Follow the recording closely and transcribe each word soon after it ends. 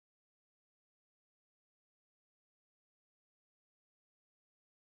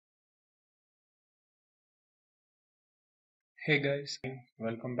Hey guys,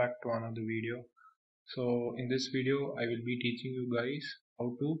 welcome back to another video. So in this video I will be teaching you guys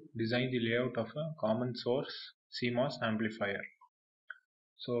how to design the layout of a common source CMOS amplifier.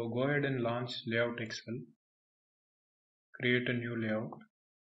 So go ahead and launch Layout Excel, create a new layout,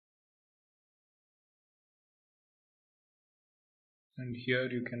 and here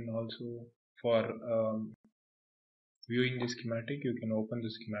you can also, for viewing the schematic, you can open the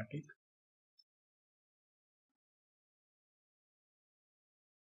schematic.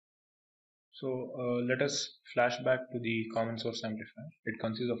 So let us flash back to the common source amplifier. It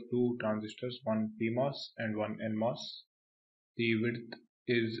consists of two transistors, one PMOS and one NMOS. The width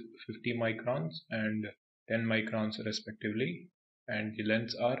is 50 microns and 10 microns respectively, and the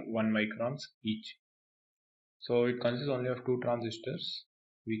lengths are 1 microns each. So it consists only of two transistors.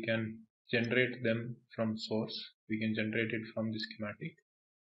 We can generate them from source. We can generate it from the schematic.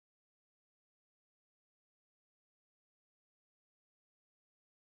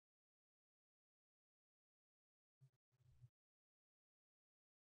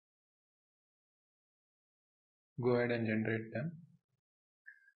 Go ahead and generate them.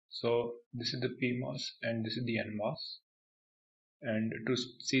 So this is the PMOS and this is the NMOS. And to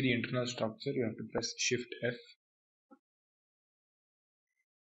see the internal structure, you have to press Shift F.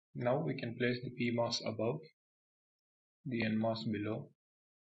 Now we can place the PMOS above, the NMOS below.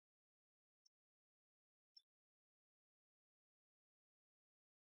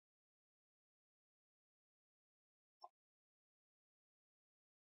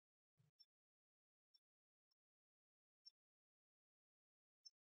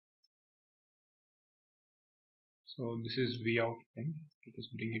 So this is V out pin. Let us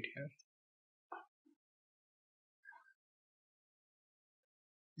bring it here.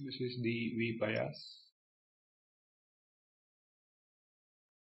 This is the V bias.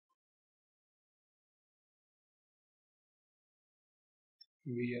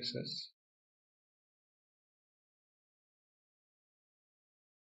 VSS.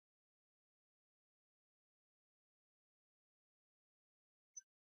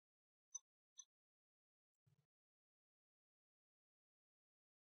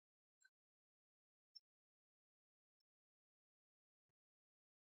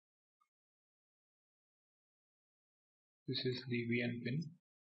 This is the VN pin.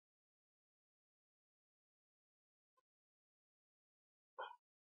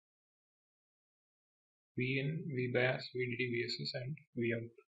 VN, V bias, VDD, VSS and V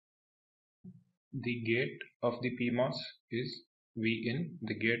out. The gate of the PMOS is V in.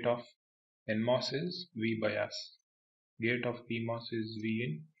 The gate of NMOS is V bias. Gate of PMOS is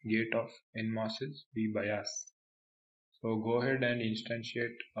V in. Gate of NMOS is V bias. So go ahead and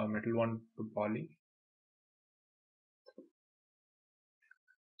instantiate a metal 1 to poly.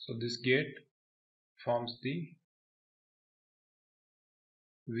 So this gate forms the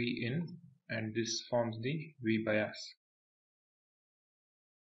V in and this forms the V bias.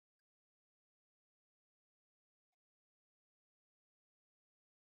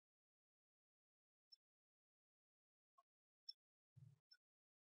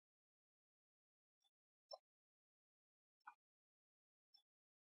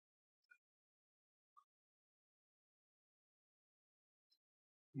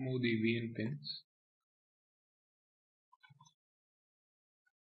 Move the VN pins.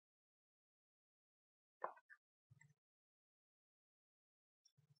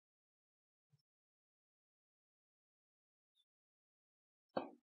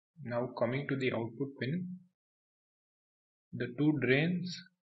 Now coming to the output pin, the two drains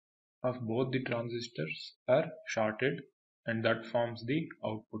of both the transistors are shorted and that forms the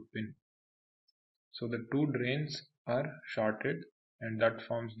output pin. So the two drains are shorted and that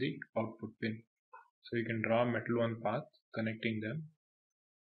forms the output pin. So you can draw a metal 1 path connecting them.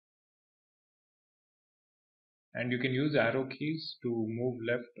 And you can use arrow keys to move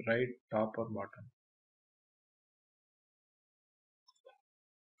left, right, top or bottom.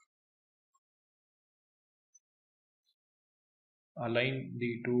 Align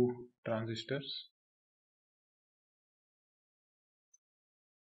the two transistors.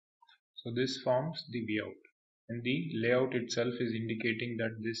 So this forms the V out, and the layout itself is indicating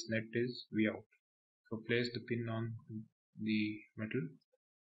that this net is V out. So place the pin on the metal.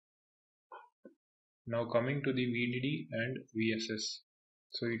 Now coming to the VDD and VSS.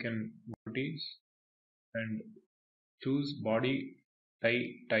 So you can notice and choose body tie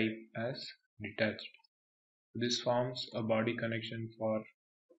type as detached. This forms a body connection for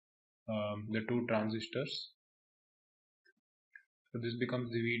the two transistors. So this becomes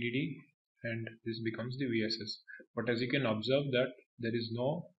the VDD and this becomes the VSS. But as you can observe that there is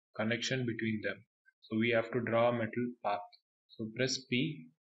no connection between them. So we have to draw a metal path. So press P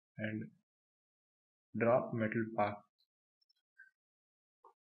and drop metal path.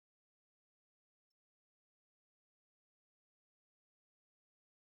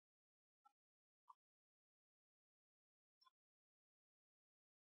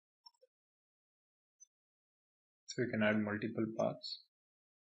 So you can add multiple paths.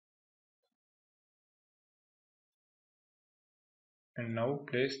 And now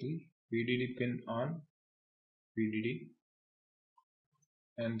place the VDD pin on VDD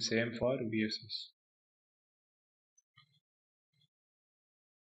and same for VSS.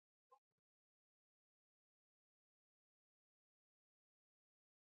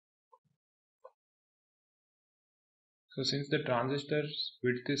 So since the transistor's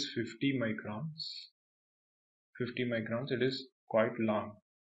width is 50 microns, it is quite long.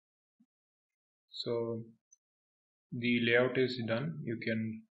 So the layout is done. You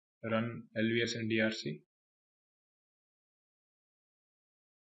can run LVS and DRC.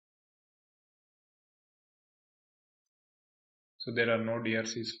 So there are no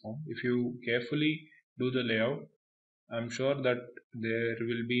DRCs found. If you carefully do the layout, I'm sure that there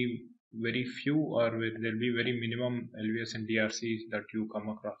will be very few or there will be very minimum LVS and DRCs that you come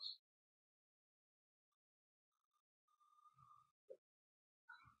across.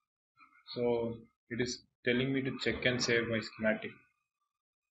 So it is telling me to check and save my schematic.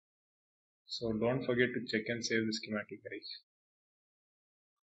 So don't forget to check and save the schematic, guys.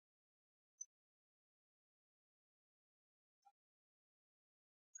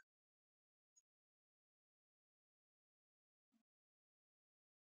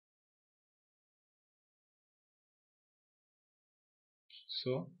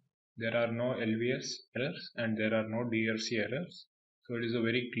 So there are no LVS errors and there are no DRC errors. So it is a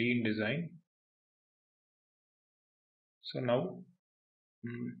very clean design. So now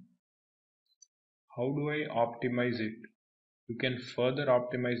how do I optimize it? You can further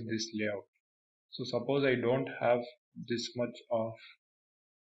optimize this layout. So suppose I don't have this much of,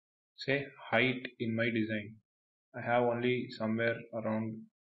 say, height in my design. I have only somewhere around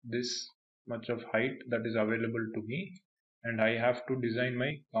this much of height that is available to me, and I have to design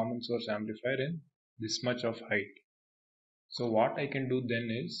my common source amplifier in this much of height. So what I can do then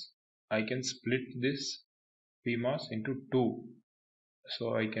is I can split this PMOS into two.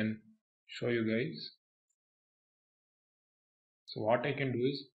 So I can show you guys. So what I can do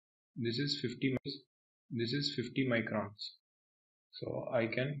is this is 50 microns. So I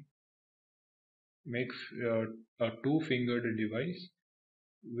can make a two-fingered device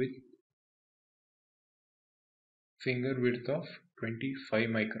with finger width of 25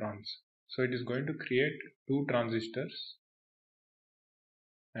 microns. So it is going to create two transistors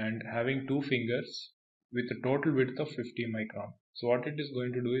and having two fingers with a total width of 50 micron. So what it is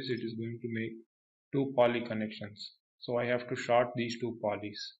going to do is it is going to make two poly connections. So I have to short these two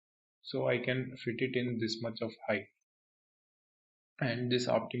polys. So I can fit it in this much of height. And this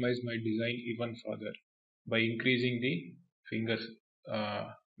optimizes my design even further by increasing the finger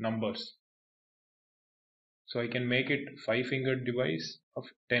numbers. So I can make it 5-fingered device of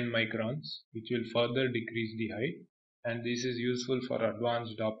 10 microns, which will further decrease the height, and this is useful for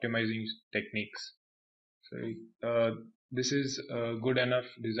advanced optimizing techniques. So this is a good enough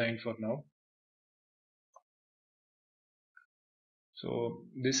design for now. So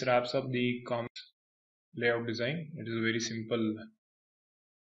this wraps up the common layout design. It is a very simple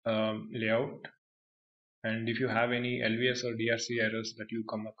layout. And if you have any LVS or DRC errors that you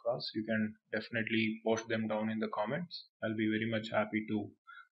come across, you can definitely post them down in the comments. I'll be very much happy to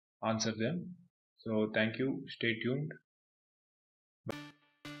answer them. So thank you. Stay tuned.